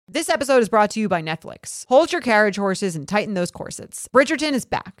This episode is brought to you by Netflix. Hold your carriage horses and tighten those corsets. Bridgerton is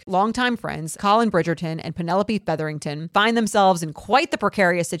back. Longtime friends Colin Bridgerton and Penelope Featherington find themselves in quite the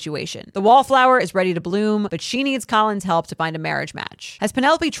precarious situation. The wallflower is ready to bloom, but she needs Colin's help to find a marriage match. Has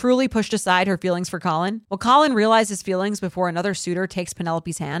Penelope truly pushed aside her feelings for Colin? Will Colin realize his feelings before another suitor takes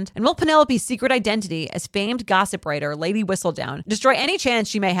Penelope's hand? And will Penelope's secret identity as famed gossip writer Lady Whistledown destroy any chance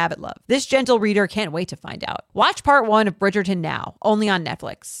she may have at love? This gentle reader can't wait to find out. Watch part 1 of Bridgerton now, only on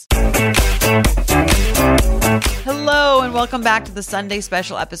Netflix. Hello and welcome back to the Sunday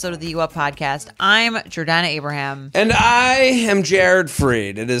special episode of the You Up podcast. I'm Jordana Abraham. And I am Jared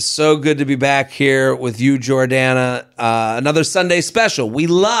Freed. It is so good to be back here with you, Jordana. Another Sunday special. We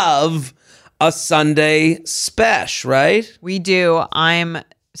love a Sunday special, right? We do. I'm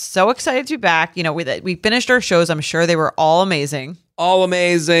so excited to be back. You know, we finished our shows. I'm sure they were all amazing. All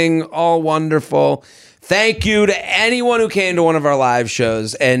amazing, all wonderful. Thank you to anyone who came to one of our live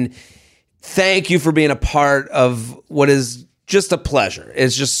shows, and thank you for being a part of what is just a pleasure.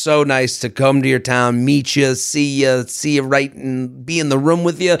 It's just so nice to come to your town, meet you, see you right, and be in the room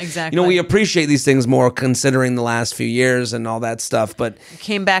with you. Exactly. You know, we appreciate these things more considering the last few years and all that stuff, but We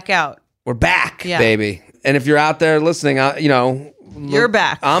came back out. we're back, baby. And if you're out there listening, you know, You're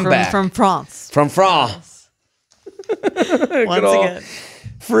back. I'm back. From France. From France. Once again.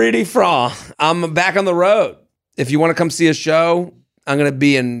 Freedy Fra. I'm back on the road. If you want to come see a show, I'm going to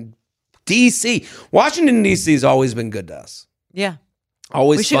be in D.C. Washington, D.C. has always been good to us. Yeah.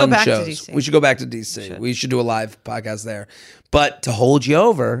 Always We should fun go back to shows. D.C. We should go back to D.C. We should do a live podcast there. But to hold you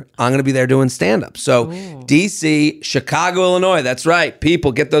over, I'm going to be there doing stand-up. So D.C., Chicago, Illinois. That's right.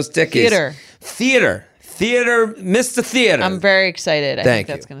 People, get those tickets. Theater, Mr. Theater. I'm very excited. I think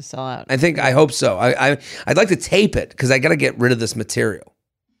that's going to sell out. I hope so. I'd like to tape it because I got to get rid of this material.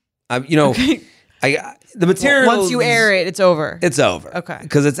 The material. Once you air it, it's over. It's over. Okay.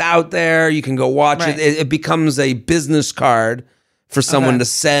 Because it's out there. You can go watch it. It becomes a business card for someone to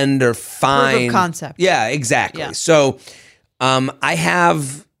send or find. Proof of concept. Yeah, exactly. Yeah. So I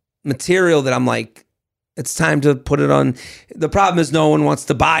have material that I'm like, it's time to put it on. The problem is no one wants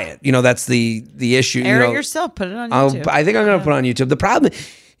to buy it. You know, that's the issue. Air it yourself. Put it on YouTube. I think I'm going to put it on YouTube. The problem,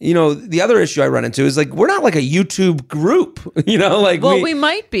 the other issue I run into is like, we're not like a YouTube group, we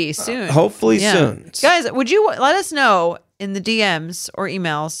might be soon. Hopefully soon. Guys, would you let us know in the DMs or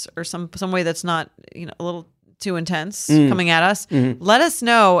emails or some way that's not, a little too intense coming at us? Mm-hmm. Let us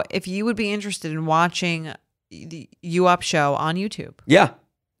know if you would be interested in watching the You Up show on YouTube. Yeah.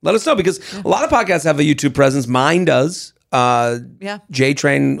 Let us know because a lot of podcasts have a YouTube presence. Mine does.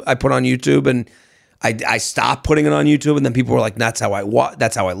 J-Train I put on YouTube and I stopped putting it on YouTube, and then people were like, "That's how I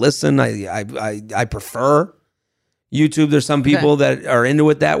listen. I prefer YouTube." There's some people that are into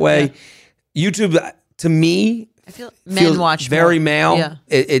it that way. Yeah. YouTube to me, I feel men watch very more. male. Yeah.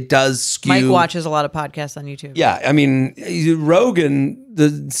 It does skew. Mike watches a lot of podcasts on YouTube. Yeah, I mean,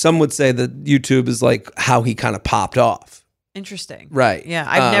 Rogan. Some would say that YouTube is like how he kind of popped off. Interesting. Right. Yeah,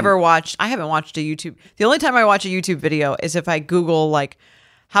 I haven't watched a YouTube. The only time I watch a YouTube video is if I Google like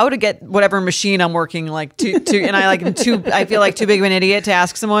how to get whatever machine I'm working and I feel like too big of an idiot to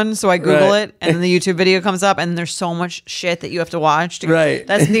ask someone, so I Google it, and then the YouTube video comes up, and there's so much shit that you have to watch. Right.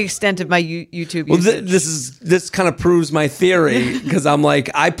 That's the extent of my YouTube Well, usage. this kind of proves my theory because I'm like,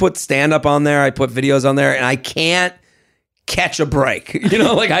 I put stand-up on there, I put videos on there, and I can't catch a break.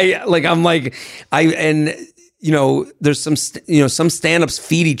 There's some some stand-ups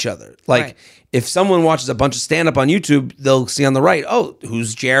feed each other. Like if someone watches a bunch of stand-up on YouTube, they'll see on the right, oh,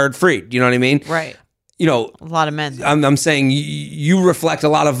 who's Jared Freed? You know what I mean? Right. A lot of men. I'm saying you reflect a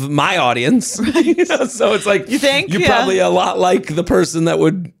lot of my audience. Right. So it's like, you think you're probably a lot like the person that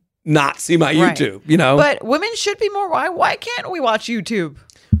would not see my YouTube, But women should be more, why can't we watch YouTube?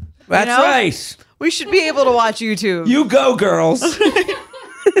 That's right. We should be able to watch YouTube. You go, girls.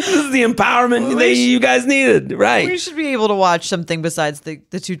 This is the empowerment that you guys needed, right? We should be able to watch something besides the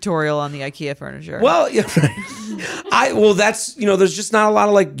tutorial on the IKEA furniture. Well, yeah, right. That's there's just not a lot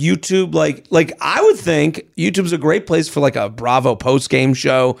of like YouTube, like I would think YouTube's a great place for like a Bravo post game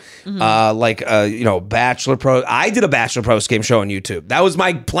show, Bachelor Pro. I did a Bachelor post game show on YouTube. That was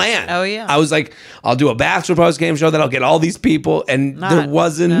my plan. Oh yeah. I was like, I'll do a Bachelor post game show that I'll get all these people, and there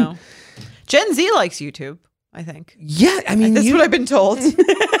wasn't. No. Gen Z likes YouTube, I think. Yeah, I mean, that's what I've been told.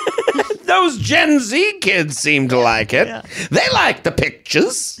 Those Gen Z kids seem to like it. Yeah. They like the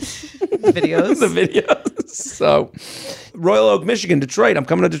pictures. Videos. The videos. So, Royal Oak, Michigan, Detroit. I'm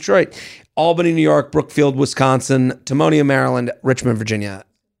coming to Detroit. Albany, New York, Brookfield, Wisconsin, Timonium, Maryland, Richmond, Virginia.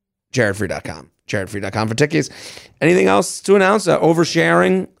 JaredFree.com. JaredFree.com for tickets. Anything else to announce?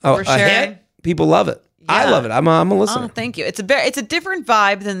 Oversharing? A hit? People love it. I love it. I'm a listener. Oh, thank you. It's a different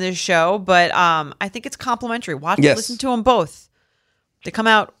vibe than this show, but I think it's complimentary. Listen to them both. They come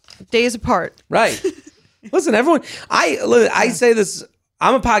out days apart. Right. Listen, everyone. I say this.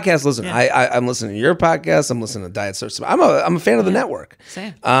 I'm a podcast listener. Yeah. I'm listening to your podcast. I'm listening to Diet Source. I'm a fan of the network.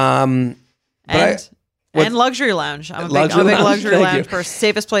 Same. And Luxury Lounge. I'm a big Luxury Lounge person.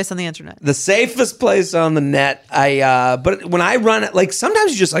 Safest place on the internet. The safest place on the net. But when I run, like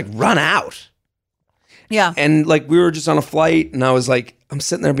sometimes you just like run out. Yeah. And like we were just on a flight, and I was like, I'm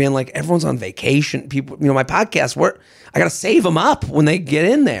sitting there being like, everyone's on vacation. People, my podcast, I got to save them up when they get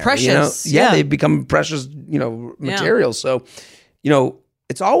in there. Precious. Yeah, they become precious, material. Yeah. So,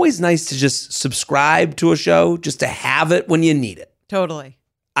 it's always nice to just subscribe to a show, just to have it when you need it. Totally.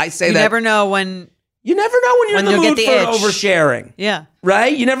 I say you that. never know when. You never know when you're in the mood for oversharing. Yeah.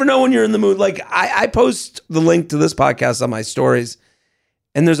 Right? You never know when you're in the mood. Like I post the link to this podcast on my stories,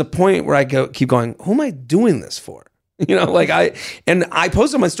 and there's a point where I keep going, who am I doing this for? I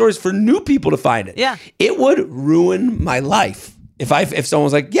post on my stories for new people to find it. Yeah. It would ruin my life if someone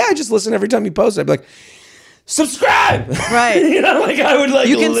was like, yeah, I just listen every time you post it. I'd be like, subscribe. Right. I would like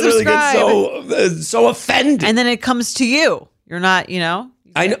literally get so offended. And then it comes to you. You're not,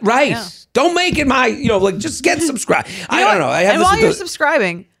 I know, right. Yeah. Don't make it my, just get subscribed. I don't know. And while you're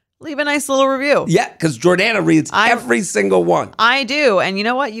subscribing, leave a nice little review. Yeah, because Jordana reads every single one. I do. And you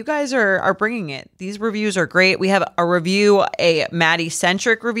know what? You guys are bringing it. These reviews are great. We have a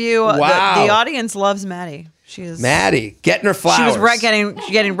Maddie-centric review. Wow. The audience loves Maddie. Maddie, getting her flowers. She was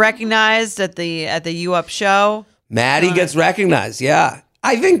getting recognized at the U Up show. Maddie gets recognized, yeah.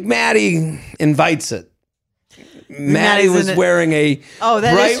 I think Maddie invites it. Maddie was wearing a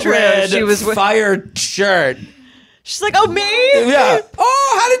bright red fire shirt. She's like, oh, me? Yeah.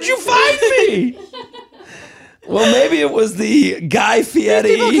 Oh, how did you find me? Well, maybe it was the Guy Fieri.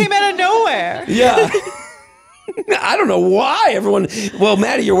 These people came out of nowhere. Yeah. I don't know why everyone. Well,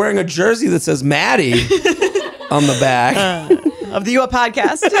 Maddie, you're wearing a jersey that says Maddie on the back of the U Up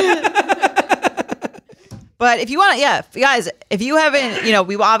podcast. But if you want to, guys, if you haven't,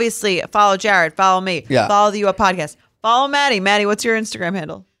 we obviously follow Jared, follow me, follow the U Up podcast, follow Maddie. Maddie, what's your Instagram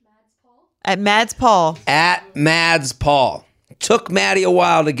handle? At Mads Paul. At Mads Paul. Took Maddie a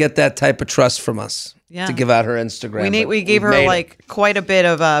while to get that type of trust from us. Yeah. To give out her Instagram. We gave her quite a bit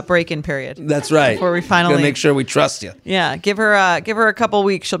of a break-in period. That's right. Before we finally gotta make sure we trust you. Yeah, give her a couple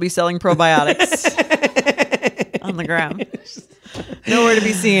weeks. She'll be selling probiotics on the ground. Nowhere to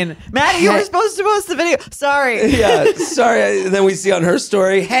be seen. Maddie, you were supposed to post the video. Sorry. Yeah, sorry. Then we see on her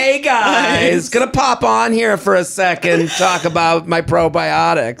story, hey guys, gonna pop on here for a second, talk about my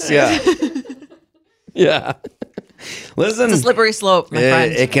probiotics. Yeah. Yeah. Listen, it's a slippery slope, my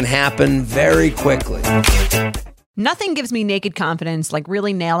friend. It can happen very quickly. Nothing gives me naked confidence like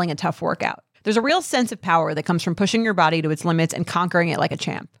really nailing a tough workout. There's a real sense of power that comes from pushing your body to its limits and conquering it like a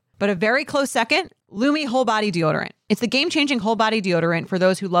champ. But a very close second, Lume Whole Body Deodorant. It's the game-changing whole body deodorant for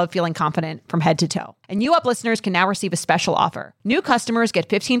those who love feeling confident from head to toe. And U Up listeners can now receive a special offer. New customers get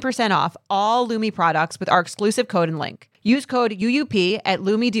 15% off all Lume products with our exclusive code and link. Use code UUP at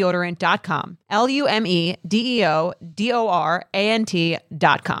LumeDeodorant.com.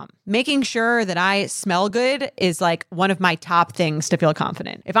 LumeDeodorant.com. Making sure that I smell good is like one of my top things to feel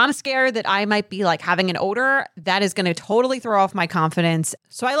confident. If I'm scared that I might be like having an odor, that is going to totally throw off my confidence.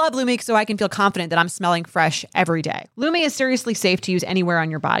 So I love Lume so I can feel confident that I'm smelling fresh every day. Lume is seriously safe to use anywhere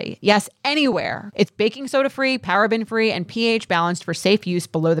on your body. Yes, anywhere. It's baking soda free, paraben free, and pH balanced for safe use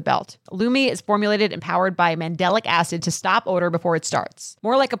below the belt. Lume is formulated and powered by mandelic acid to stop odor before it starts.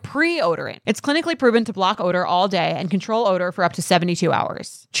 More like a pre-odorant. It's clinically proven to block odor all day and control odor for up to 72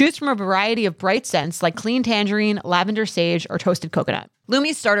 hours. Choose from a variety of bright scents like clean tangerine, lavender sage, or toasted coconut.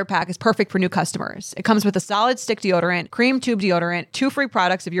 Lume's starter pack is perfect for new customers. It comes with a solid stick deodorant, cream tube deodorant, 2 free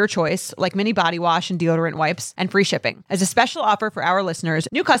products of your choice, like mini body wash and deodorant wipes, and free shipping. As a special offer for our listeners,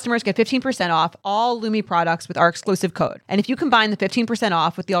 new customers get 15% off all Lume products with our exclusive code. And if you combine the 15%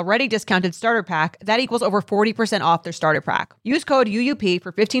 off with the already discounted starter pack, that equals over 40% off their starter pack. Use code UUP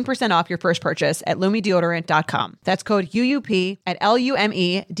for 15% off your first purchase at LumeDeodorant.com. That's code UUP at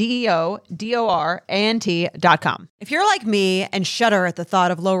LumeDeodorant.com. If you're like me and shudder at the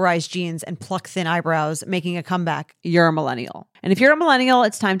thought of low-rise jeans and pluck thin eyebrows making a comeback, you're a millennial. And if you're a millennial,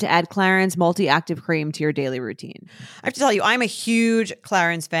 it's time to add Clarins Multi-Active Cream to your daily routine. I have to tell you, I'm a huge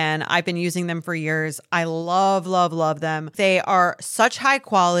Clarins fan. I've been using them for years. I love, love, love them. They are such high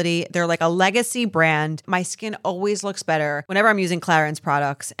quality. They're like a legacy brand. My skin always looks better whenever I'm using Clarins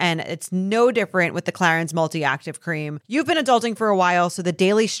products, and it's no different with the Clarins Multi-Active Cream. You've been adulting for a while, so the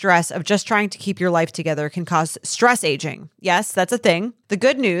daily stress of just trying to keep your life together can cause stress aging. Yes, that's a thing. The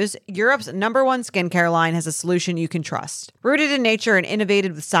good news, Europe's #1 skincare line has a solution you can trust. Rooted in nature and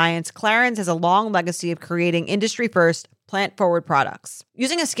innovated with science, Clarins has a long legacy of creating industry-first, plant-forward products.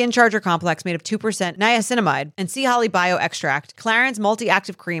 Using a skin charger complex made of 2% niacinamide and sea holly bioextract, Clarins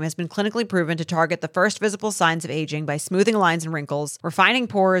Multi-Active Cream has been clinically proven to target the first visible signs of aging by smoothing lines and wrinkles, refining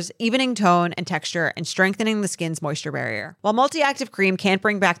pores, evening tone and texture, and strengthening the skin's moisture barrier. While Multi-Active Cream can't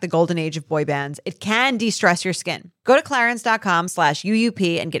bring back the golden age of boy bands, it can de-stress your skin. Go to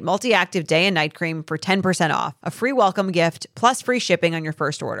clarins.com/UUP and get Multi-Active Day and Night Cream for 10% off, a free welcome gift, plus free shipping on your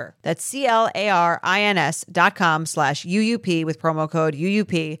first order. That's clarins.com/UUP with promo code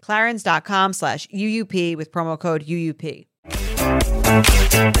UUP, clarins.com/UUP with promo code UUP.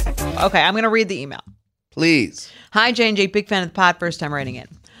 Okay, I'm going to read the email. Please. Hi, J&J, big fan of the pod, first time writing it.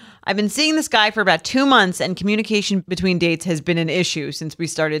 I've been seeing this guy for about 2 months, and communication between dates has been an issue since we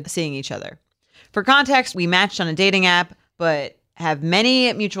started seeing each other. For context, we matched on a dating app, but have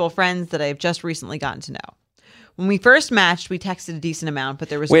many mutual friends that I've just recently gotten to know. When we first matched, we texted a decent amount, but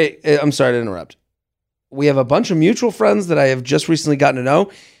there was... Wait, I'm sorry to interrupt. We have a bunch of mutual friends that I have just recently gotten to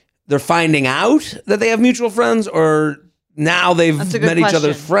know. They're finding out that they have mutual friends, or now they've met each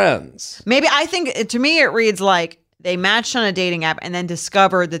other's friends? Maybe, I think, to me, it reads like they matched on a dating app and then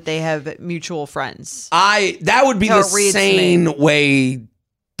discovered that they have mutual friends. That would be the sane way...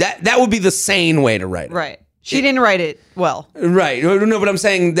 That would be the sane way to write it. Right. She didn't write it well. Right. No, but I'm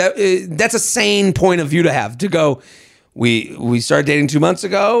saying that that's a sane point of view to have, to go, we started dating 2 months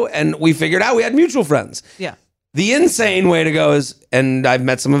ago and we figured out we had mutual friends. Yeah. The insane way to go is, and I've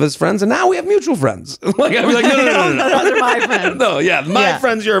met some of his friends and now we have mutual friends. Like, I'd be like, no. Those are my friends. No, yeah, my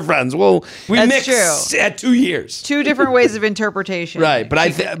friends, your friends. Well, we That's mixed true. at 2 years. Two different ways of interpretation. Right, but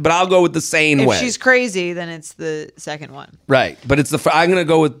I'll go with the sane way. If she's crazy, then it's the second one. Right, but I'm going to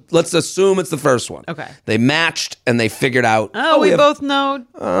go with, let's assume it's the first one. Okay. They matched and they figured out. We both know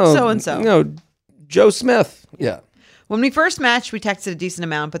so-and-so. No, Joe Smith. Yeah. When we first matched, we texted a decent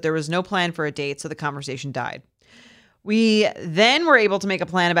amount, but there was no plan for a date, so the conversation died. We then were able to make a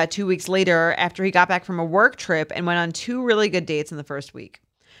plan about 2 weeks later after he got back from a work trip and went on 2 really good dates in the first week.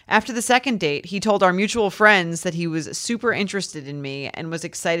 After the second date, he told our mutual friends that he was super interested in me and was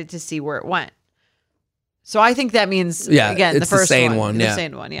excited to see where it went. So I think that means, again, the first sane one. Yeah. The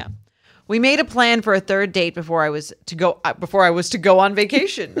sane one, yeah. We made a plan for a third date before I was to go on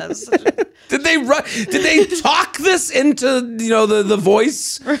vacation. Did they talk this into the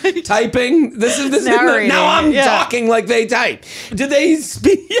voice typing? This is now I'm talking like they type. Did they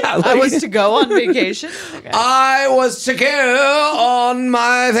speak? Yeah, I was to go on vacation. Okay. I was to go on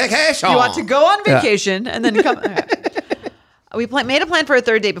my vacation. You want to go on vacation and then come. Okay. We made a plan for a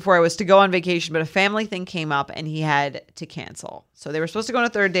third date before I was to go on vacation, but a family thing came up and he had to cancel. So they were supposed to go on a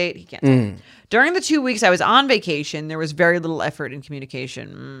third date. He canceled. During the 2 weeks I was on vacation, there was very little effort in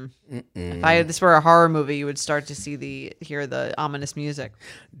communication. If this were a horror movie, you would start to hear the ominous music.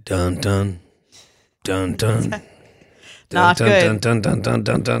 Dun dun dun dun. Not good. Dun dun dun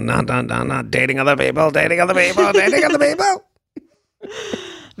dun dun dun. Dating other people. Dating other people. Dating other people.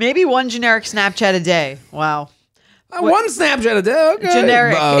 Maybe one generic Snapchat a day. Wow. One Snapchat a day. Okay.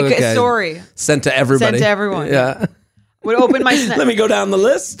 Generic story. Sent to everybody. Sent to everyone. Yeah. Would open my Let me go down the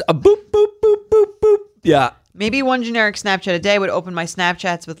list. A boop, boop, boop, boop, boop. Yeah. Maybe one generic Snapchat a day would open my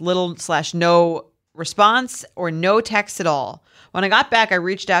Snapchats with little/no response or no text at all. When I got back, I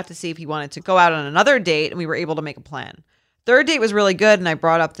reached out to see if he wanted to go out on another date, and we were able to make a plan. Third date was really good, and I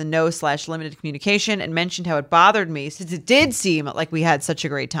brought up the no/limited communication and mentioned how it bothered me since it did seem like we had such a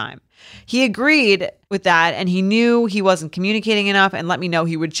great time. He agreed with that, and he knew he wasn't communicating enough and let me know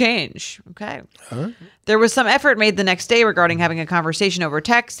he would change. Okay. There was some effort made the next day regarding having a conversation over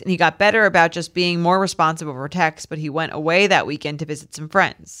text, and he got better about just being more responsive over text, but he went away that weekend to visit some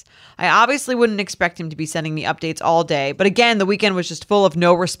friends. I obviously wouldn't expect him to be sending me updates all day, but again, the weekend was just full of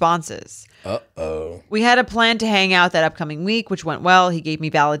no responses. Uh-oh. We had a plan to hang out that upcoming week, which went well. He gave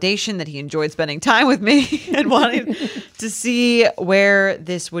me validation that he enjoyed spending time with me and wanted to see where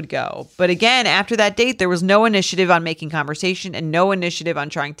this would go. But again, after that date, there was no initiative on making conversation and no initiative on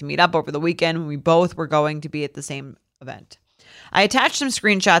trying to meet up over the weekend when we both were going to be at the same event. I attached some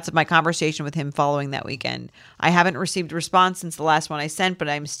screenshots of my conversation with him following that weekend. I haven't received a response since the last one I sent, but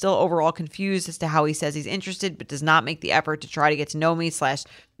I'm still overall confused as to how he says he's interested, but does not make the effort to try to get to know me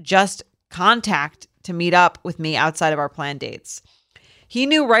 / just contact to meet up with me outside of our planned dates. He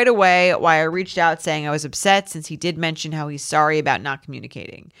knew right away why I reached out saying I was upset, since he did mention how he's sorry about not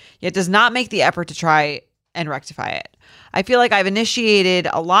communicating, yet does not make the effort to try and rectify it. I feel like I've initiated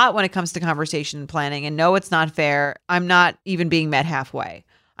a lot when it comes to conversation and planning, and no, it's not fair. I'm not even being met halfway.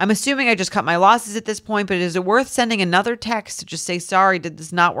 I'm assuming I just cut my losses at this point, but is it worth sending another text to just say, sorry, did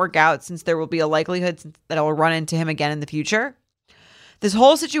this not work out, since there will be a likelihood that I will run into him again in the future? This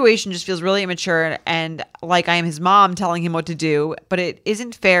whole situation just feels really immature and like I am his mom telling him what to do, but it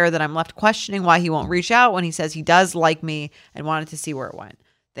isn't fair that I'm left questioning why he won't reach out when he says he does like me and wanted to see where it went.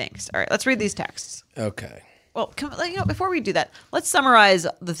 Thanks. All right, let's read these texts. Okay. Well, before we do that, let's summarize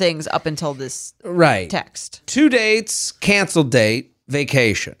the things up until this text. 2 dates, canceled date,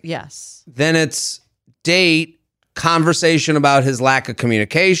 vacation. Yes. Then it's date, conversation about his lack of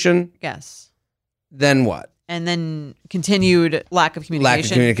communication. Yes. Then what? And then continued lack of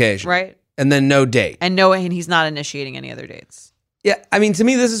communication. Right? And then no date. And he's not initiating any other dates. Yeah, I mean, to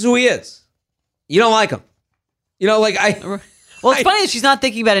me, this is who he is. You don't like him. Well, it's funny that she's not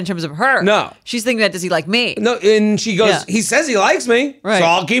thinking about it in terms of her. No. She's thinking about, does he like me? No, and she goes, he says he likes me, so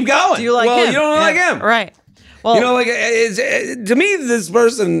I'll keep going. Do you like him? You don't like him. Right. Well, to me, this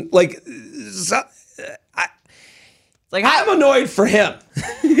person, I'm annoyed for him.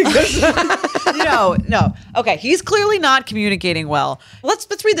 No. Okay, he's clearly not communicating well. Let's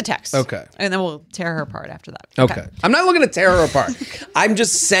read the text. Okay. And then we'll tear her apart after that. Okay. I'm not looking to tear her apart. I'm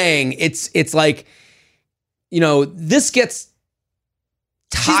just saying it's like, this gets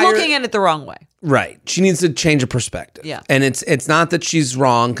tired. She's looking at it the wrong way. Right. She needs to change a perspective. Yeah. And it's not that she's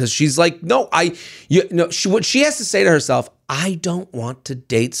wrong, because she's like, what she has to say to herself, I don't want to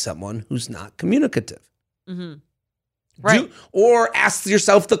date someone who's not communicative. Mm-hmm. Right. Or ask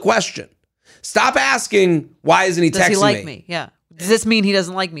yourself the question. Stop asking, why isn't he texting me? Does he like me? Yeah. Does this mean he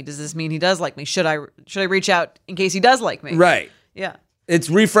doesn't like me? Does this mean he does like me? Should I reach out in case he does like me? Right. Yeah. It's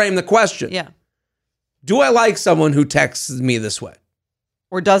reframe the question. Yeah. Do I like someone who texts me this way?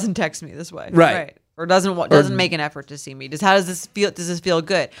 Or doesn't text me this way? Right. Or doesn't make an effort to see me? Does this feel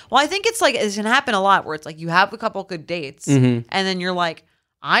good? Well, I think it's can happen a lot where it's like you have a couple good dates, mm-hmm. and then you're like,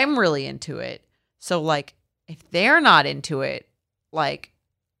 I'm really into it. So if they're not into it,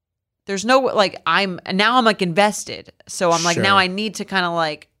 there's no I'm invested. So I'm Sure. now I need to kind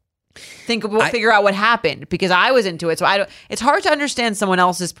of figure out what happened, because I was into it. So it's hard to understand someone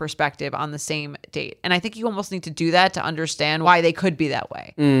else's perspective on the same date. And I think you almost need to do that to understand why they could be that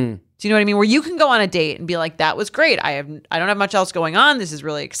way. Mm. Do you know what I mean? Where you can go on a date and be like, that was great. I don't have much else going on. This is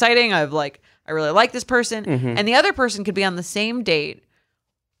really exciting. I really like this person. Mm-hmm. And the other person could be on the same date,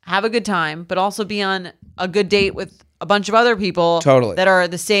 have a good time, but also be on a good date with a bunch of other people that are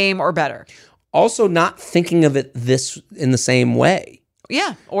the same or better. Also not thinking of it in the same way.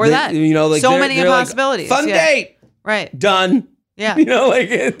 Yeah, or that. So many possibilities. Fun date. Right. Done. Yeah. I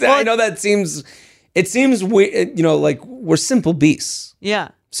know that seems weird, we're simple beasts. Yeah.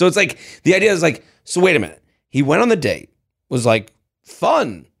 So it's the idea is so wait a minute. He went on the date, was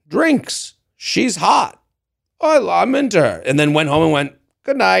fun, drinks, she's hot. Oh, I'm into her. And then went home and went,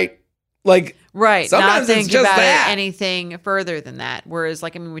 good night. Right. Sometimes not it's think just about that. anything further than that. Whereas,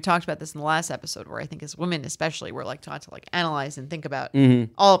 we talked about this in the last episode, where I think as women, especially, we're taught to analyze and think about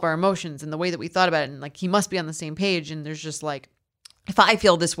mm-hmm. all of our emotions and the way that we thought about it. And he must be on the same page. And there's just if I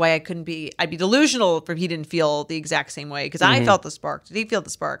feel this way, I'd be delusional if he didn't feel the exact same way, because mm-hmm. I felt the spark. Did he feel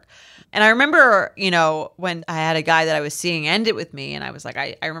the spark? And I remember, when I had a guy that I was seeing end it with me, and I was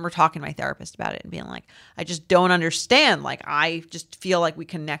I remember talking to my therapist about it and being I just don't understand. I just feel we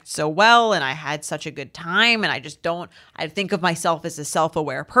connect so well, and I had such a good time, and I think of myself as a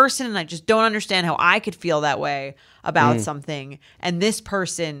self-aware person, and I just don't understand how I could feel that way about something, and this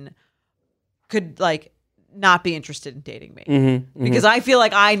person could not be interested in dating me, mm-hmm. because I feel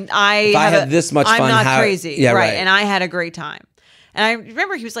I had this much fun. I'm not crazy, yeah, right? And I had a great time. And I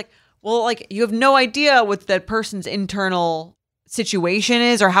remember he was well, you have no idea what that person's internal situation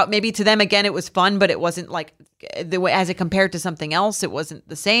is, or how maybe to them again it was fun, but it wasn't the way as it compared to something else, it wasn't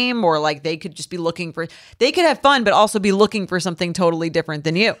the same, or they could just be they could have fun, but also be looking for something totally different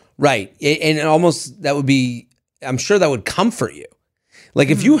than you, right? And almost that would be, I'm sure that would comfort you.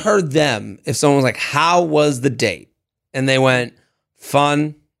 If you heard them, if someone was how was the date? And they went,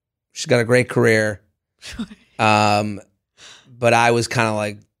 fun, she's got a great career. But I was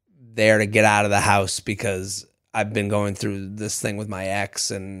kind of there to get out of the house because I've been going through this thing with my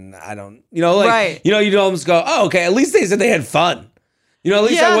ex, and I don't, like, right. You'd almost go, oh, okay, at least they said they had fun. At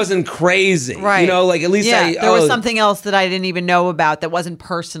least I wasn't crazy. Right. Like at least there was something else that I didn't even know about that wasn't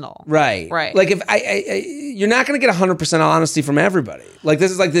personal. Right. Right. Like if you're not going to get 100% honesty from everybody. Like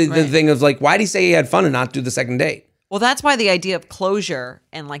this is like the thing of like, why did he say he had fun and not do the second date? Well, that's why the idea of closure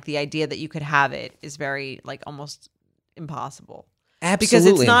and like the idea that you could have it is very like almost impossible. Absolutely. Because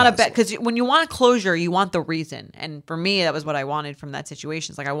it's not because when you want a closure, you want the reason. And for me, that was what I wanted from that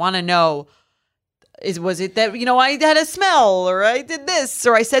situation. It's like, I want to know, was it that, I had a smell, or I did this,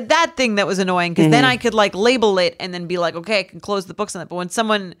 or I said that thing that was annoying, because then I could like label it and then be like, okay, I can close the books on it.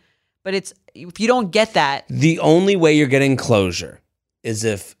 But if you don't get that. The only way you're getting closure is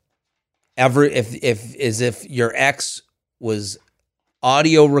if your ex was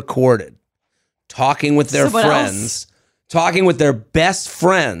audio recorded talking with their friends, talking with their best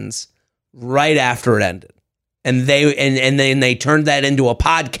friends right after it ended. And then they turned that into a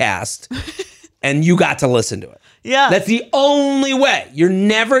podcast and you got to listen to it. Yeah. That's the only way. You're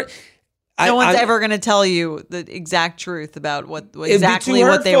never... No one's ever going to tell you the exact truth about what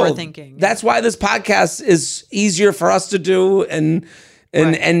they were thinking. That's why this podcast is easier for us to do, and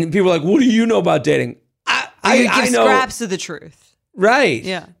people are like, what do you know about dating? I know scraps of the truth. Right.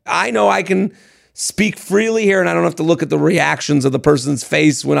 Yeah. I know I can speak freely here, and I don't have to look at the reactions of the person's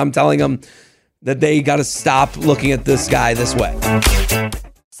face when I'm telling them that they got to stop looking at this guy this way.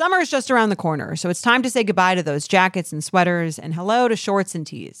 Summer is just around the corner, so it's time to say goodbye to those jackets and sweaters and hello to shorts and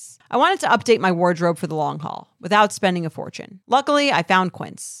tees. I wanted to update my wardrobe for the long haul without spending a fortune. Luckily, I found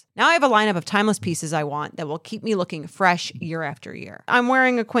Quince. Now I have a lineup of timeless pieces I want that will keep me looking fresh year after year. I'm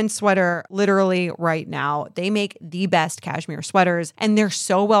wearing a Quince sweater literally right now. They make the best cashmere sweaters, and they're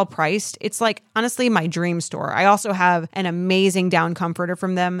so well priced. It's like, honestly, my dream store. I also have an amazing down comforter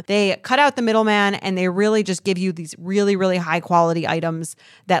from them. They cut out the middleman, and they really just give you these really, really high quality items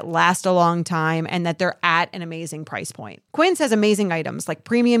that last a long time and that they're at an amazing price point. Quince has amazing items like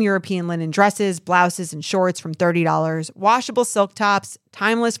premium European linen dresses, blouses, and shorts from $30, washable silk tops,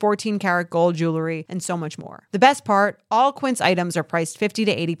 timeless 14-karat gold jewelry, and so much more. The best part, all Quince items are priced 50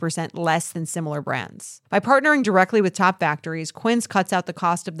 to 80% less than similar brands. By partnering directly with top factories, Quince cuts out the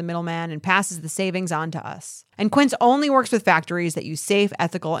cost of the middleman and passes the savings on to us. And Quince only works with factories that use safe,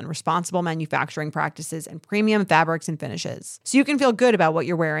 ethical, and responsible manufacturing practices and premium fabrics and finishes, so you can feel good about what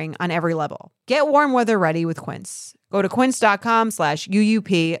you're wearing on every level. Get warm weather ready with Quince. Go to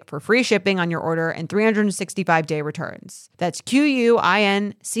quince.com/UUP for free shipping on your order and 365-day returns. That's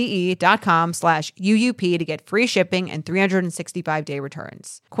QUINCE.com/UUP to get free shipping and 365-day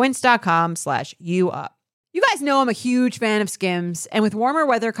returns. Quince.com/UUP. You guys know I'm a huge fan of Skims, and with warmer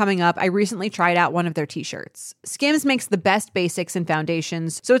weather coming up, I recently tried out one of their t-shirts. Skims makes the best basics and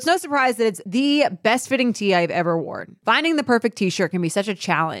foundations, so it's no surprise that it's the best fitting tee I've ever worn. Finding the perfect t-shirt can be such a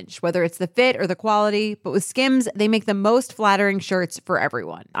challenge, whether it's the fit or the quality, but with Skims, they make the most flattering shirts for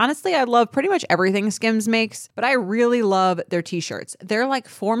everyone. Honestly, I love pretty much everything Skims makes, but I really love their t-shirts. They're like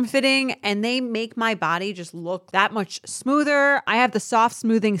form-fitting, and they make my body just look that much smoother. I have the soft,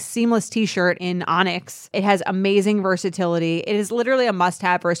 smoothing, seamless t-shirt in Onyx. It has amazing versatility. It is literally a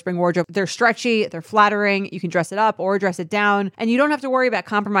must-have for a spring wardrobe. They're stretchy, they're flattering, you can dress it up or dress it down, and you don't have to worry about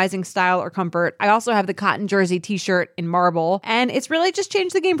compromising style or comfort. I also have the cotton jersey t-shirt in marble, and it's really just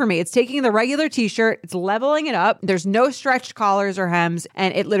changed the game for me. It's taking the regular t-shirt, it's leveling it up, there's no stretched collars or hems,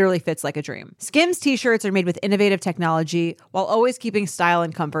 and it literally fits like a dream. Skims t-shirts are made with innovative technology while always keeping style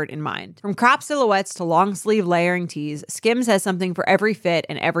and comfort in mind. From crop silhouettes to long sleeve layering tees, Skims has something for every fit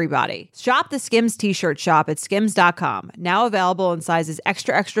and every body. Shop the Skims t-shirt shop at skims.com, now available in sizes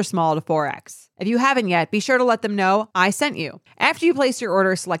extra, extra small to 4X. If you haven't yet, be sure to let them know I sent you. After you place your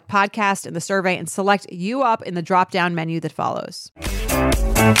order, select podcast in the survey and select You Up in the drop-down menu that follows.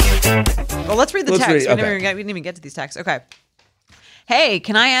 Well, let's read the text. We didn't even get to these texts. Okay. Hey,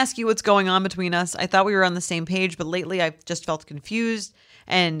 can I ask you what's going on between us? I thought we were on the same page, but lately I've just felt confused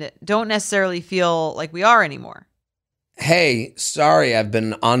and don't necessarily feel like we are anymore. Hey, sorry I've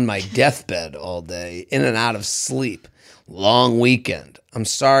been on my deathbed all day, in and out of sleep. Long weekend. I'm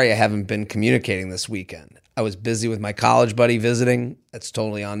sorry I haven't been communicating this weekend. I was busy with my college buddy visiting. That's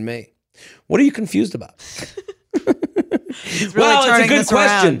totally on me. What are you confused about? It's a good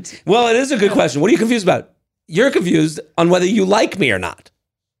question. Well, it is a good question. What are you confused about? You're confused on whether you like me or not.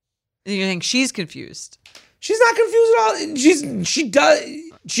 You think she's confused? She's not confused at all.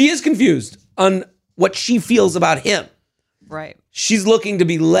 She is confused on what she feels about him. Right. She's looking to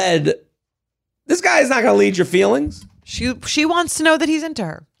be led. This guy is not going to lead your feelings. She wants to know that he's into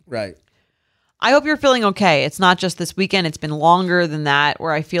her. Right. I hope you're feeling okay. It's not just this weekend. It's been longer than that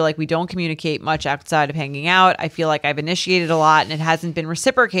where I feel like we don't communicate much outside of hanging out. I feel like I've initiated a lot and it hasn't been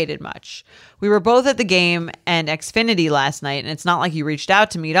reciprocated much. We were both at the game and Xfinity last night, and it's not like you reached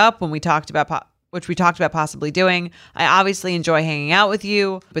out to meet up when we talked about which we talked about possibly doing. I obviously enjoy hanging out with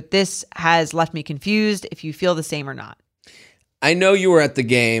you, but this has left me confused if you feel the same or not. I know you were at the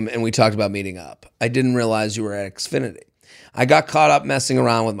game and we talked about meeting up. I didn't realize you were at Xfinity. I got caught up messing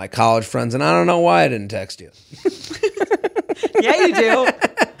around with my college friends, and I don't know why I didn't text you. Yeah, you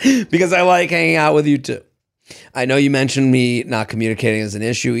do. Because I like hanging out with you, too. I know you mentioned me not communicating as an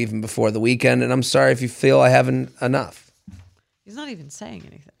issue even before the weekend, and I'm sorry if you feel I haven't enough. He's not even saying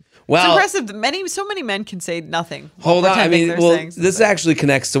anything. Well, it's impressive. So many men can say nothing. Hold on. I mean, this actually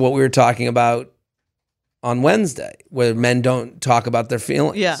connects to what we were talking about on Wednesday, where men don't talk about their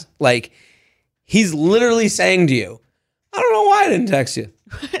feelings. Yeah. Like, he's literally saying to you, I don't know why I didn't text you.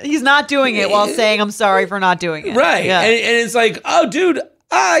 He's not doing it while saying, I'm sorry for not doing it. Right. Yeah. And it's like, oh, dude,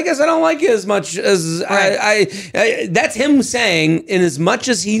 I guess I don't like you as much as I that's him saying, in as much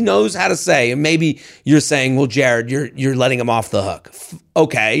as he knows how to say, and maybe you're saying, well, Jared, you're letting him off the hook.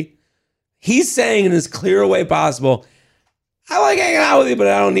 Okay. He's saying in as clear a way possible, I like hanging out with you, but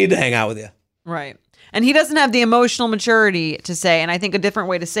I don't need to hang out with you. Right. And he doesn't have the emotional maturity to say, and I think a different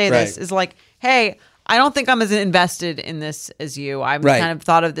way to say this is like, hey, I don't think I'm as invested in this as you. I've kind of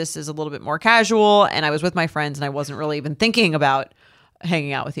thought of this as a little bit more casual, and I was with my friends, and I wasn't really even thinking about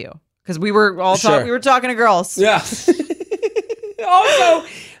hanging out with you because we were all we were talking to girls. Yeah. Also,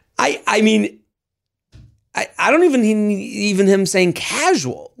 I mean, I don't even him saying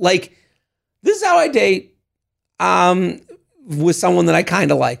casual. Like, this is how I date with someone that I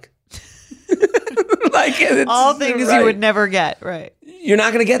kind of like. Like, all things you would never get, right? You're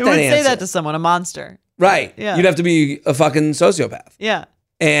not going to get that answer. Who would say that to someone, a monster? Right. Yeah. You'd have to be a fucking sociopath. Yeah.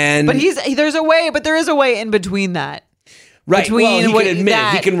 But there is a way in between that. Right. Well, he can admit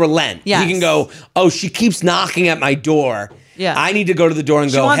it. He can relent. Yes. He can go, oh, she keeps knocking at my door. Yeah. I need to go to the door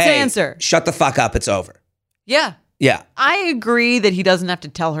and go, wants hey, to answer. Shut the fuck up. It's over. Yeah. Yeah. I agree that he doesn't have to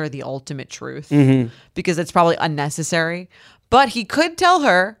tell her the ultimate truth because it's probably unnecessary. But he could tell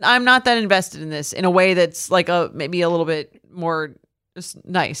her, I'm not that invested in this, in a way that's like maybe a little bit more just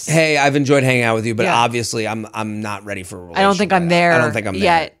nice. Hey, I've enjoyed hanging out with you, but obviously I'm not ready for a relationship. I don't think I'm there. I don't think I'm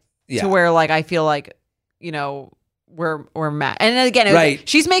yet there. To where like I feel like, we're mad. And again,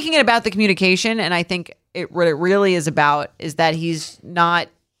 she's making it about the communication, and I think what it really is about is that he's not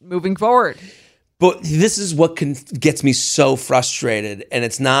moving forward. But this is what gets me so frustrated, and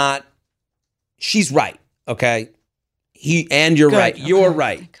it's not. She's right, okay. You're right. Okay. You're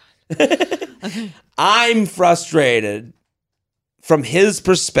right. Okay. I'm frustrated from his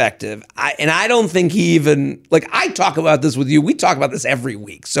perspective. I don't think he even, like, I talk about this with you. We talk about this every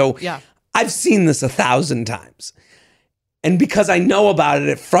week. So I've seen this 1,000 times. And because I know about it,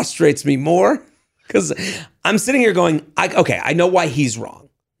 it frustrates me more. Because I'm sitting here going, I know why he's wrong.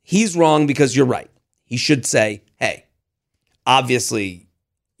 He's wrong because you're right. He should say, hey, obviously,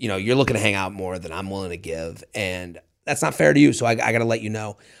 you're looking to hang out more than I'm willing to give. And that's not fair to you. So I got to let you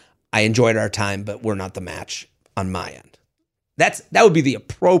know I enjoyed our time, but we're not the match on my end. That would be the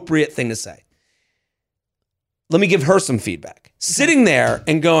appropriate thing to say. Let me give her some feedback. Sitting there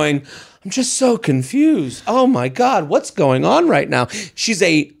and going, I'm just so confused. Oh my God, what's going on right now? She's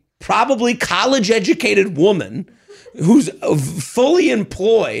a probably college-educated woman who's fully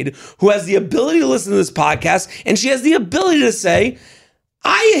employed, who has the ability to listen to this podcast, and she has the ability to say,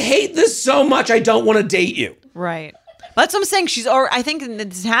 I hate this so much, I don't want to date you. Right. That's what I'm saying. I think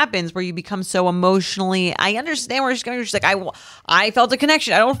this happens where you become so emotionally. I understand where she's going. She's like, I felt a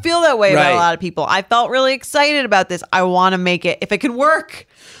connection. I don't feel that way about a lot of people. I felt really excited about this. I want to make it. If it could work,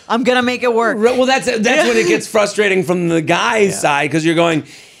 I'm gonna make it work. Well, that's when it gets frustrating from the guy's side, because you're going,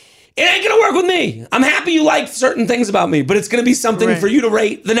 it ain't gonna work with me. I'm happy you like certain things about me, but it's gonna be something for you to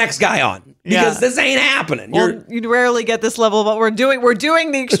rate the next guy on. Because this ain't happening. Well, you'd rarely get this level of what we're doing. We're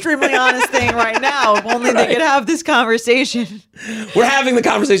doing the extremely honest thing right now. If only they could have this conversation. We're having the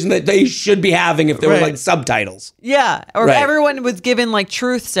conversation that they should be having if there were like subtitles. Yeah. Or if everyone was given like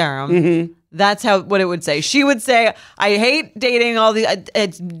truth serum. Mm-hmm. That's what it would say. She would say, I hate dating all the,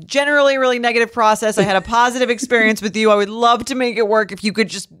 it's generally a really negative process. I had a positive experience with you. I would love to make it work if you could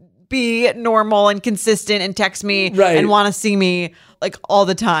just be normal and consistent and text me and want to see me like all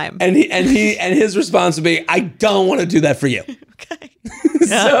the time. And his response would be, I don't want to do that for you. Okay.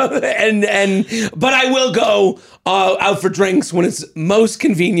 But I will go out for drinks when it's most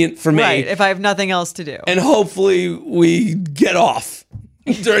convenient for me. Right, if I have nothing else to do. And hopefully we get off.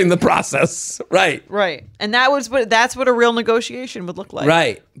 during the process. Right. Right. And that's what a real negotiation would look like.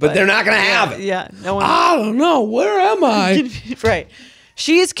 Right. But they're not going to have it. Yeah. No one. I don't know. Where am I? Right.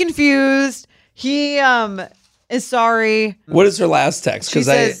 She's confused. He is sorry. What is her last text? She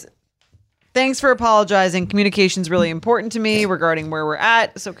says, thanks for apologizing. Communication's really important to me regarding where we're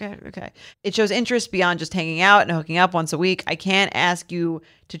at. It's okay. It shows interest beyond just hanging out and hooking up once a week. I can't ask you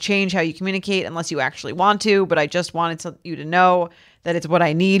to change how you communicate unless you actually want to, but I just wanted you to know that it's what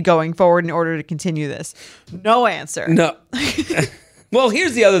I need going forward in order to continue this. No answer. No. Well,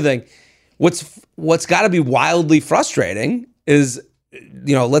 here's the other thing. What's got to be wildly frustrating is,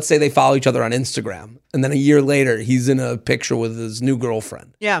 let's say they follow each other on Instagram, and then a year later, he's in a picture with his new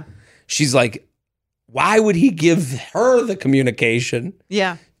girlfriend. Yeah. She's like, why would he give her the communication?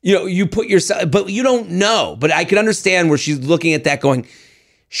 Yeah. You put yourself, but you don't know. But I could understand where she's looking at that going,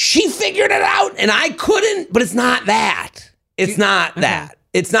 she figured it out and I couldn't, but it's not that. It's not that.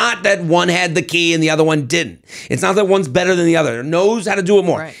 It's not that one had the key and the other one didn't. It's not that one's better than the other, knows how to do it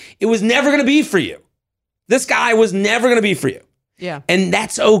more. Right. It was never going to be for you. This guy was never going to be for you. Yeah. And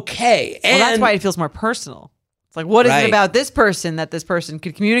that's okay. Well, that's why it feels more personal. It's like, what is it about this person that this person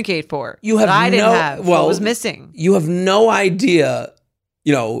could communicate for? You have that I didn't have. What was missing? You have no idea,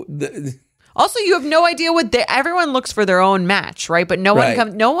 Also, you have no idea everyone looks for their own match, right? But no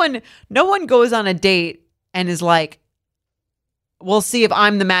one goes on a date and is like, we'll see if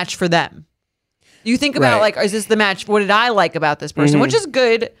I'm the match for them. You think about is this the match? What did I like about this person? Which is a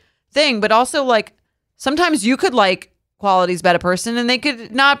good thing, but also sometimes you could like qualities about a person and they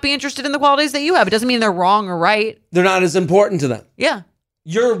could not be interested in the qualities that you have. It doesn't mean they're wrong or right. They're not as important to them. Yeah.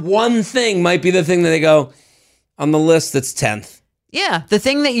 Your one thing might be the thing that they go on the list that's 10th. Yeah. The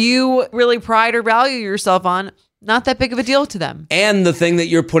thing that you really pride or value yourself on, not that big of a deal to them. And the thing that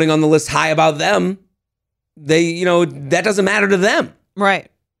you're putting on the list high about them, that doesn't matter to them. Right.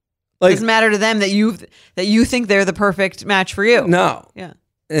 It doesn't matter to them that you think they're the perfect match for you. No. Yeah.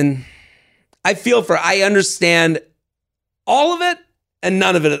 And I understand all of it and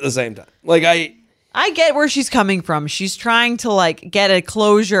none of it at the same time. I get where she's coming from. She's trying to get a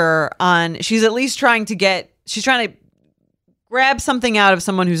closure on, she's trying to grab something out of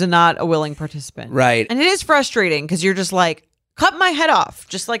someone who's not a willing participant. Right. And it is frustrating because you're just cut my head off.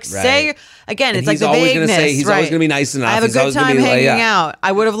 Just say, again, it's and the vagueness. He's always going to be nice enough. I have a good time hanging out.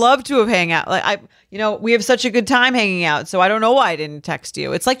 I would have loved to have hang out. We have such a good time hanging out. So I don't know why I didn't text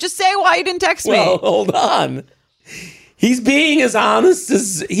you. It's just say why you didn't text me. Well, hold on. He's being as honest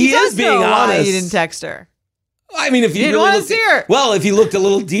as he is being honest. Why you didn't text her? I mean, if you didn't want to see her. Well, if he looked a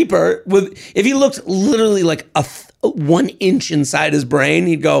little deeper, if he looked literally 1 inch inside his brain,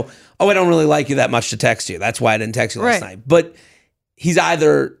 he'd go, "Oh, I don't really like you that much to text you. That's why I didn't text you last night." But he's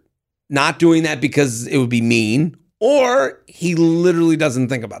either not doing that because it would be mean, or he literally doesn't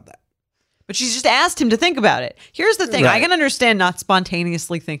think about that. But she's just asked him to think about it. Here's the thing. Right. I can understand not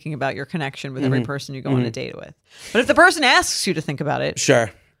spontaneously thinking about your connection with every person you go on a date with. But if the person asks you to think about it.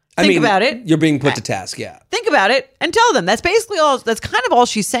 Sure. Think about it. You're being put to task, yeah. Think about it and tell them. That's basically all. That's kind of all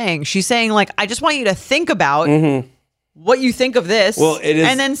she's saying. She's saying, I just want you to think about what you think of this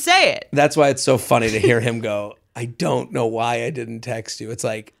and then say it. That's why it's so funny to hear him go, I don't know why I didn't text you. It's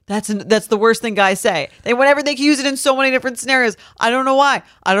that's the worst thing guys say. Whenever they can use it in so many different scenarios. I don't know why.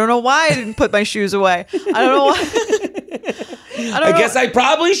 I don't know why I didn't put my shoes away. I don't know why. I guess I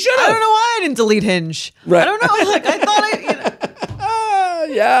probably should have. I don't know why I didn't delete Hinge. Right. I don't know. I thought I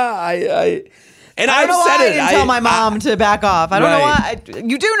and I don't know why I didn't tell my mom to back off. I don't know why.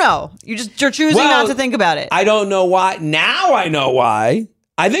 You do know. You're choosing not to think about it. I don't know why. Now I know why.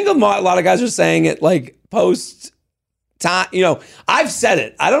 I think a lot of guys are saying it post time. I've said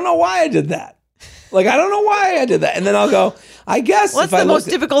it. I don't know why I did that. I don't know why I did that. And then I'll go, I guess. What's the most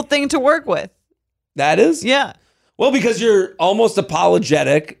difficult thing to work with? That is? Yeah. Well, because you're almost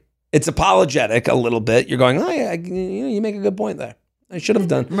apologetic. It's apologetic a little bit. You're going, oh yeah, you make a good point there. I should have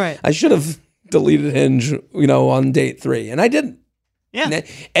done. Right. I should have deleted Hinge, on date 3. And I didn't. Yeah.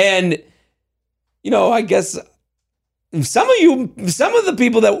 And, I guess some of the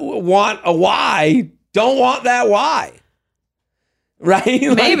people that want a why don't want that why. Right?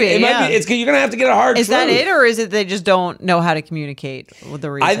 Maybe, it's you're going to have to get a hard truth. Is that it, or is it they just don't know how to communicate with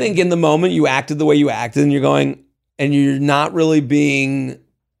the reason? I think in the moment you acted the way you acted and you're going, and you're not really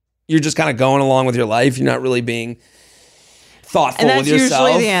you're just kind of going along with your life. You're not really being thoughtful with yourself. And that's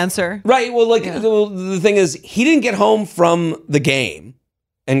usually the answer. Right. Well, the thing is, he didn't get home from the game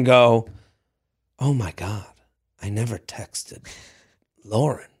and go, oh my God, I never texted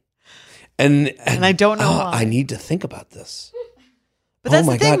Lauren. And I don't know why. I need to think about this. But that's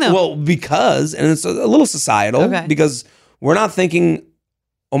the thing, though. Well, because, and it's a little societal, because we're not thinking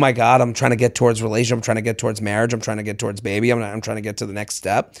oh my God, I'm trying to get towards relationship, I'm trying to get towards marriage, I'm trying to get towards baby, I'm trying to get to the next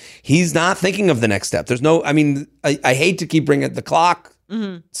step. He's not thinking of the next step. There's no, I mean, I hate to keep bringing the clock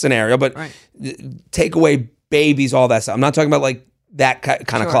scenario, but take away babies, all that stuff. I'm not talking about like that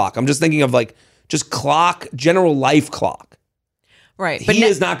kind of clock. I'm just thinking of like just clock, general life clock. Right. But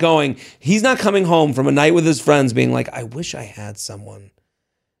he's not coming home from a night with his friends being like, I wish I had someone.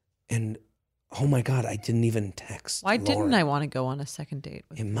 And oh my God, I didn't even text. Why didn't I want to go on a second date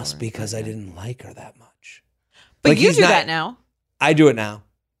with It must be because I didn't like her that much. But like, you do that now. I do it now.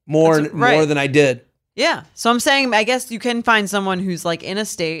 More than I did. Yeah. So I'm saying, I guess you can find someone who's like in a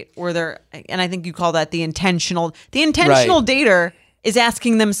state where they're, and I think you call that the intentional dater is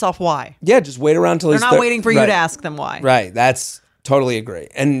asking themselves why. Yeah, just wait around till they're not waiting for you to ask them why. Right. That's totally agree.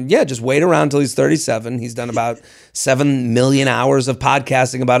 And yeah, just wait around till he's 37. He's done about 7 million hours of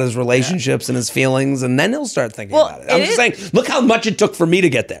podcasting about his relationships and his feelings, and then he'll start thinking about it. I'm just saying, look how much it took for me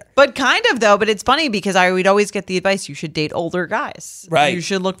to get there. But kind of though, but it's funny because I would always get the advice, you should date older guys. Right. You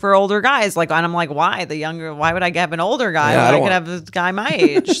should look for older guys. Like, and I'm like, why? Why would I have an older guy when I could have a guy my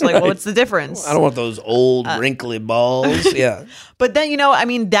age? Like, right. What's the difference? I don't want those old wrinkly balls. Yeah. But then, I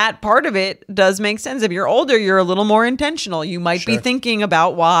mean, that part of it does make sense. If you're older, you're a little more intentional. You might be thinking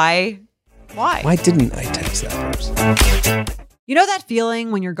about why. Why didn't I text that person? You know that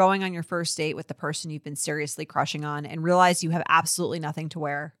feeling when you're going on your first date with the person you've been seriously crushing on and realize you have absolutely nothing to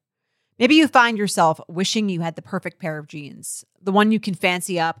wear? Maybe you find yourself wishing you had the perfect pair of jeans, the one you can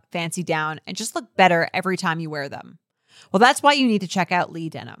fancy up, fancy down, and just look better every time you wear them. Well, that's why you need to check out Lee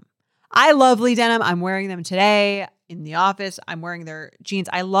Denim. I love Lee Denim. I'm wearing them today in the office. I'm wearing their jeans.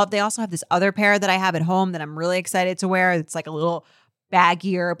 They also have this other pair that I have at home that I'm really excited to wear. It's like a little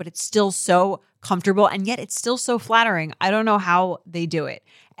baggier, but it's still so comfortable, and yet it's still so flattering. I don't know how they do it.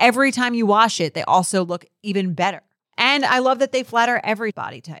 Every time you wash it, they also look even better. And I love that they flatter every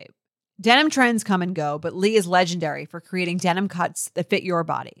body type. Denim trends come and go, but Lee is legendary for creating denim cuts that fit your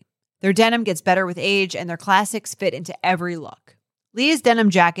body. Their denim gets better with age, and their classics fit into every look. Lee's denim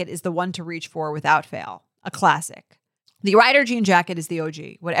jacket is the one to reach for without fail, a classic. The Rider jean jacket is the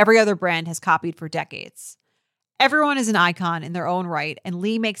OG, what every other brand has copied for decades. Everyone is an icon in their own right, and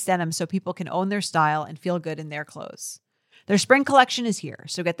Lee makes denim so people can own their style and feel good in their clothes. Their spring collection is here,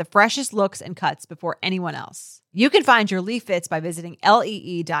 so get the freshest looks and cuts before anyone else. You can find your Lee fits by visiting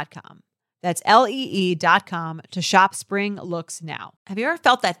lee.com. That's lee.com to shop spring looks now. Have you ever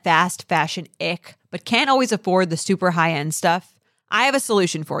felt that fast fashion ick, but can't always afford the super high-end stuff? I have a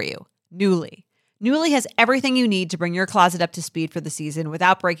solution for you. Nuuly. Nuuly has everything you need to bring your closet up to speed for the season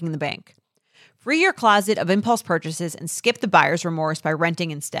without breaking the bank. Free your closet of impulse purchases and skip the buyer's remorse by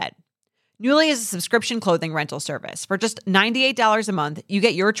renting instead. Nuuly is a subscription clothing rental service. For just $98 a month, you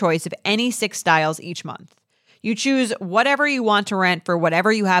get your choice of any 6 styles each month. You choose whatever you want to rent for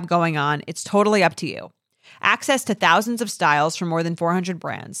whatever you have going on. It's totally up to you. Access to thousands of styles from more than 400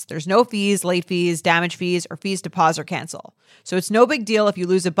 brands. There's no fees, late fees, damage fees, or fees to pause or cancel. So it's no big deal if you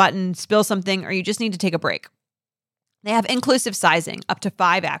lose a button, spill something, or you just need to take a break. They have inclusive sizing up to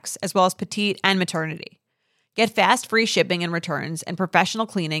 5X, as well as petite and maternity. Get fast free shipping and returns and professional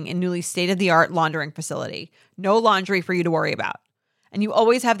cleaning in Nuuly's state-of-the-art laundering facility. No laundry for you to worry about. And you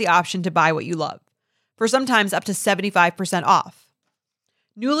always have the option to buy what you love, for sometimes up to 75% off.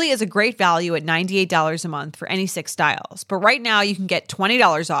 Nuuly is a great value at $98 a month for any 6 styles. But right now, you can get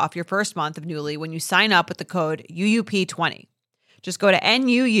 $20 off your first month of Nuuly when you sign up with the code UUP20. Just go to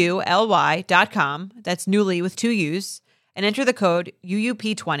NUULY.com, that's Nuuly with 2 U's, and enter the code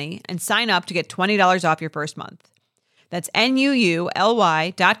UUP20 and sign up to get $20 off your first month. That's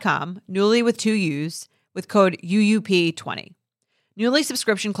NUULY.com, Nuuly with 2 U's, with code UUP20. Nuuly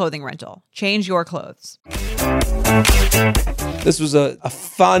subscription clothing rental. Change your clothes. This was a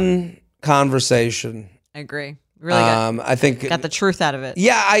fun conversation. I agree. Really good. I think got the truth out of it.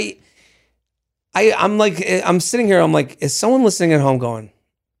 Yeah, I'm sitting here. I'm like, is someone listening at home going,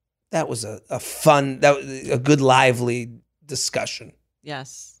 that was a good lively discussion?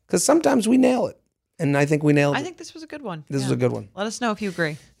 Yes. Because sometimes we nail it, and I think we nailed it. I think this was a good one. This was a good one. Let us know if you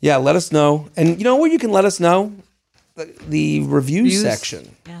agree. Yeah, let us know. And you know where you can let us know? The review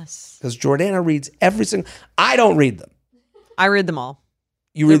section. Yes. Because Jordana reads every single. I don't read them. I read them all.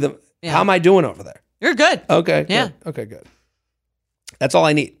 You read them. Yeah. How am I doing over there? You're good. Okay. Yeah. Good. Okay, good. That's all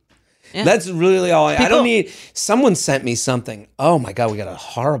I need. Yeah. That's really all I don't need. Someone sent me something. Oh my God, we got a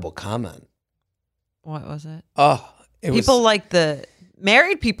horrible comment. What was it? People like the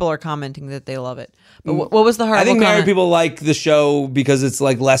married people are commenting that they love it. But what was the horrible I think comment? Married people like the show because it's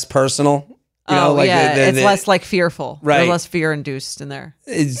like less personal. You know, like it's less like fearful. Right. There's less fear induced in there.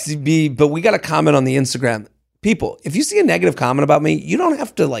 But we got a comment on the Instagram. people, if you see a negative comment about me, you don't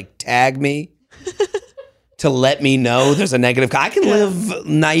have to like tag me to let me know there's a negative. I can live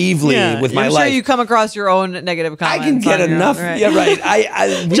naively with my life. I'm sure you come across your own negative comments. I can get enough. Own, right? Yeah,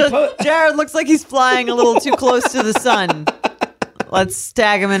 right. Jared looks like he's flying a little too close to the sun. Let's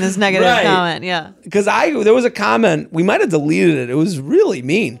tag him in his negative comment. Yeah. Because there was a comment, we might have deleted it. It was really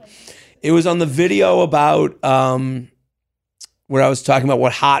mean. It was on the video about where I was talking about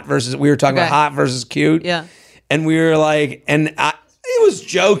we were talking about hot versus cute. Yeah. And we were like, it was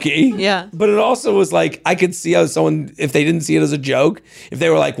jokey. Yeah. But it also was like, I could see how someone, if they didn't see it as a joke, if they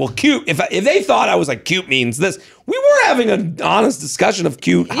were like, well, cute, if they thought I was like, cute means this, we were having an honest discussion of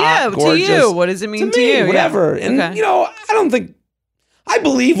cute, hot, gorgeous. To you. What does it mean to me, you? whatever. Yeah. And, I don't think, I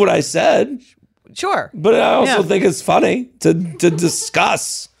believe what I said. Sure. But I also think it's funny to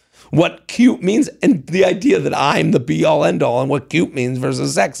discuss what cute means and the idea that I'm the be all end all and what cute means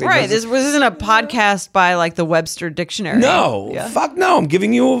versus sexy. Right. This isn't a podcast by like the Webster Dictionary. No. Fuck no. I'm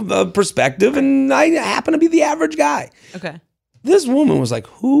giving you a perspective and I happen to be the average guy. Okay. This woman was like,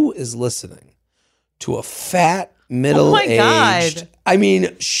 who is listening to a fat, middle-aged... Oh my God. I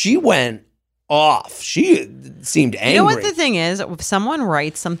mean, she went off. She seemed angry. You know what the thing is? If someone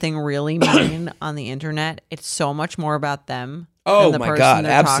writes something really mean on the internet, it's so much more about them than the person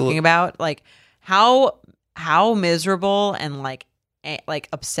they're talking about. Like how miserable and like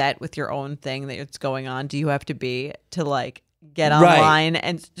upset with your own thing that's going on do you have to be to like get online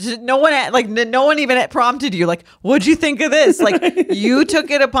and just, no one even prompted you like, what'd you think of this? Like you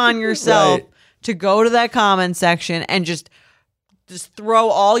took it upon yourself to go to that comment section and just throw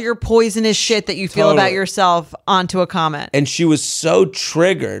all your poisonous shit that you feel about yourself onto a comment. And she was so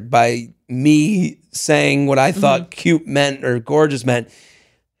triggered by me saying what I thought cute meant or gorgeous meant.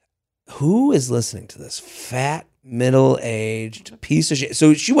 Who is listening to this fat, middle-aged piece of shit?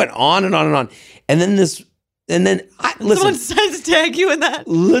 So she went on and on and on. And then listen. Someone decided to tag you in that.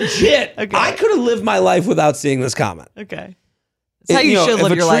 Legit. Okay. I could have lived my life without seeing this comment. Okay. That's how you should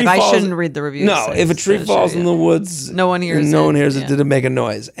live your life. I shouldn't read the reviews. No, if a tree falls in the woods, no one hears it. No one hears it. Did it make a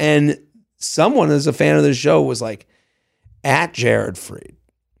noise? And someone, as a fan of the show, was like, at Jared Freid,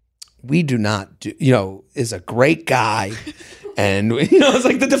 we do not do, is a great guy. And, it's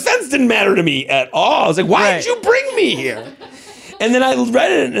like the defense didn't matter to me at all. I was like, why did you bring me here? And then I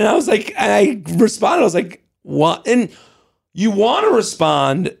read it and I was like, and I responded, I was like, what? And you want to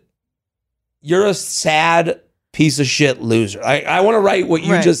respond, you're a sad piece of shit loser. I want to write what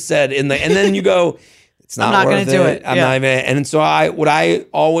you just said and then you go, it's not worth going to do it. I'm not even. And so what I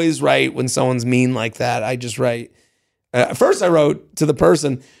always write when someone's mean like that, I just write. First, I wrote to the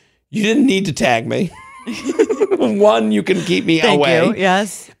person, you didn't need to tag me. One, you can keep me away. Thank you.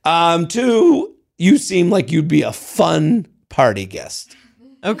 Yes. 2, you seem like you'd be a fun party guest.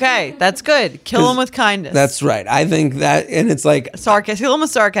 Okay, that's good. Kill him with kindness. That's right. I think that, and it's like sarcasm. Kill him with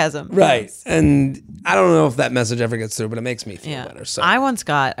sarcasm. Right. Yes. And I don't know if that message ever gets through, but it makes me feel better. So I once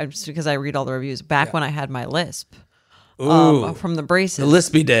got, just because I read all the reviews, back when I had my lisp from the braces. The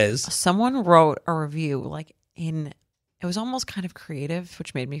lispy days. Someone wrote a review it was almost kind of creative,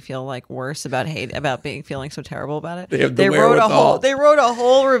 which made me feel like worse about feeling so terrible about it. They wrote a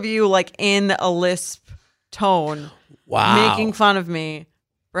whole review like in a lisp tone. Wow. Making fun of me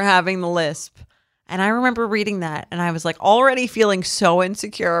for having the lisp. And I remember reading that and I was like already feeling so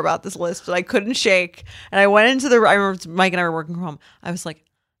insecure about this lisp that I couldn't shake. And I went into I remember Mike and I were working from home. I was like,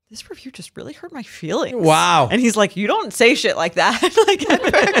 this review just really hurt my feelings. Wow. And he's like, you don't say shit like that.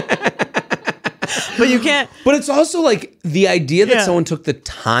 But you can't. But it's also like the idea that someone took the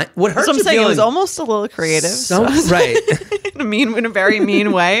time. What hurts? That's what I'm saying. It was almost a little creative. Right. in a very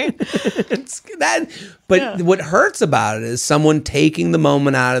mean way. What hurts about it is someone taking the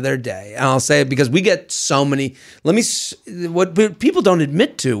moment out of their day. And I'll say it because we get so many. What people don't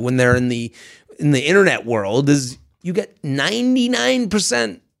admit to when they're in the internet world is you get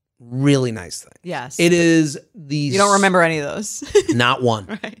 99% really nice things. Yes. It is these. You don't remember any of those. Not one.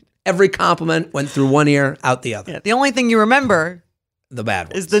 Right. Every compliment went through one ear, out the other. Yeah, the only thing you remember, the bad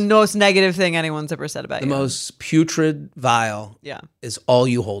ones, is the most negative thing anyone's ever said about you. The most putrid, vile, is all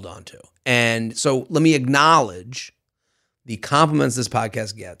you hold on to. And so let me acknowledge the compliments this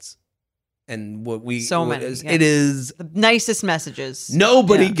podcast gets, and it is the nicest messages.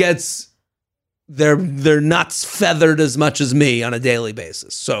 Nobody gets their nuts feathered as much as me on a daily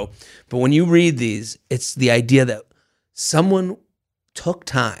basis. So, but when you read these, it's the idea that someone took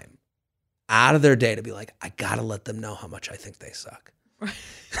time out of their day to be like, I gotta let them know how much I think they suck. Right.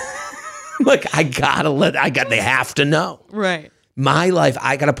 Like, they have to know. Right. My life,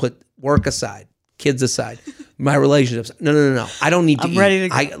 I gotta put work aside, kids aside, my relationships. No. I don't need to eat. Ready to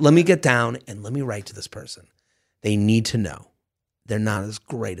go. Let me get down and let me write to this person they need to know they're not as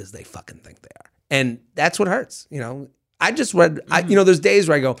great as they fucking think they are. And that's what hurts. I just read, there's days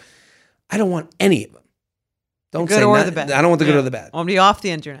where I go, I don't want any of them. Don't the good say or not, the bad. I don't want the good or the bad. I want to be off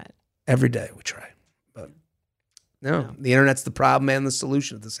the internet. Every day we try. But no, the internet's the problem and the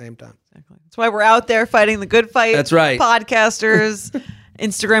solution at the same time. Exactly. That's why we're out there fighting the good fight. That's right. Podcasters,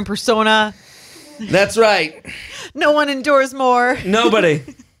 Instagram persona. That's right. No one endures more. Nobody.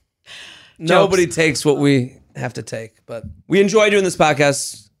 Nobody takes what we have to take. But we enjoy doing this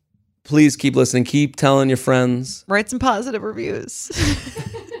podcast. Please keep listening. Keep telling your friends. Write some positive reviews.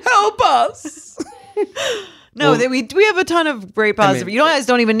 Help us. No, we have a ton of great positive. You guys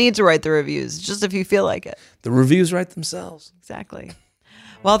don't even need to write the reviews, just if you feel like it. The reviews write themselves. Exactly.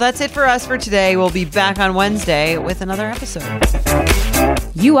 Well, that's it for us for today. We'll be back on Wednesday with another episode.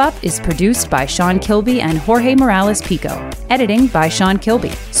 You Up is produced by Sean Kilby and Jorge Morales Pico. Editing by Sean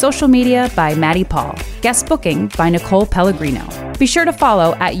Kilby. Social media by Maddie Paul. Guest booking by Nicole Pellegrino. Be sure to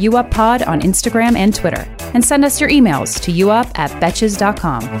follow at YouUpPod on Instagram and Twitter. And send us your emails to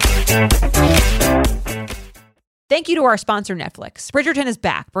youup@betches.com. Thank you to our sponsor, Netflix. Bridgerton is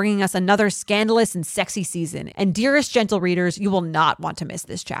back, bringing us another scandalous and sexy season. And dearest gentle readers, you will not want to miss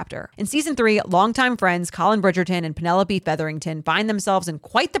this chapter. In season 3, longtime friends Colin Bridgerton and Penelope Featherington find themselves in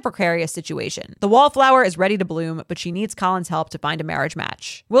quite the precarious situation. The wallflower is ready to bloom, but she needs Colin's help to find a marriage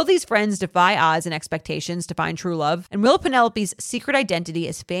match. Will these friends defy odds and expectations to find true love? And will Penelope's secret identity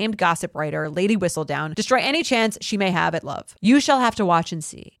as famed gossip writer Lady Whistledown destroy any chance she may have at love? You shall have to watch and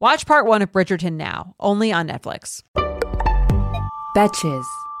see. Watch part 1 of Bridgerton now, only on Netflix. Betches.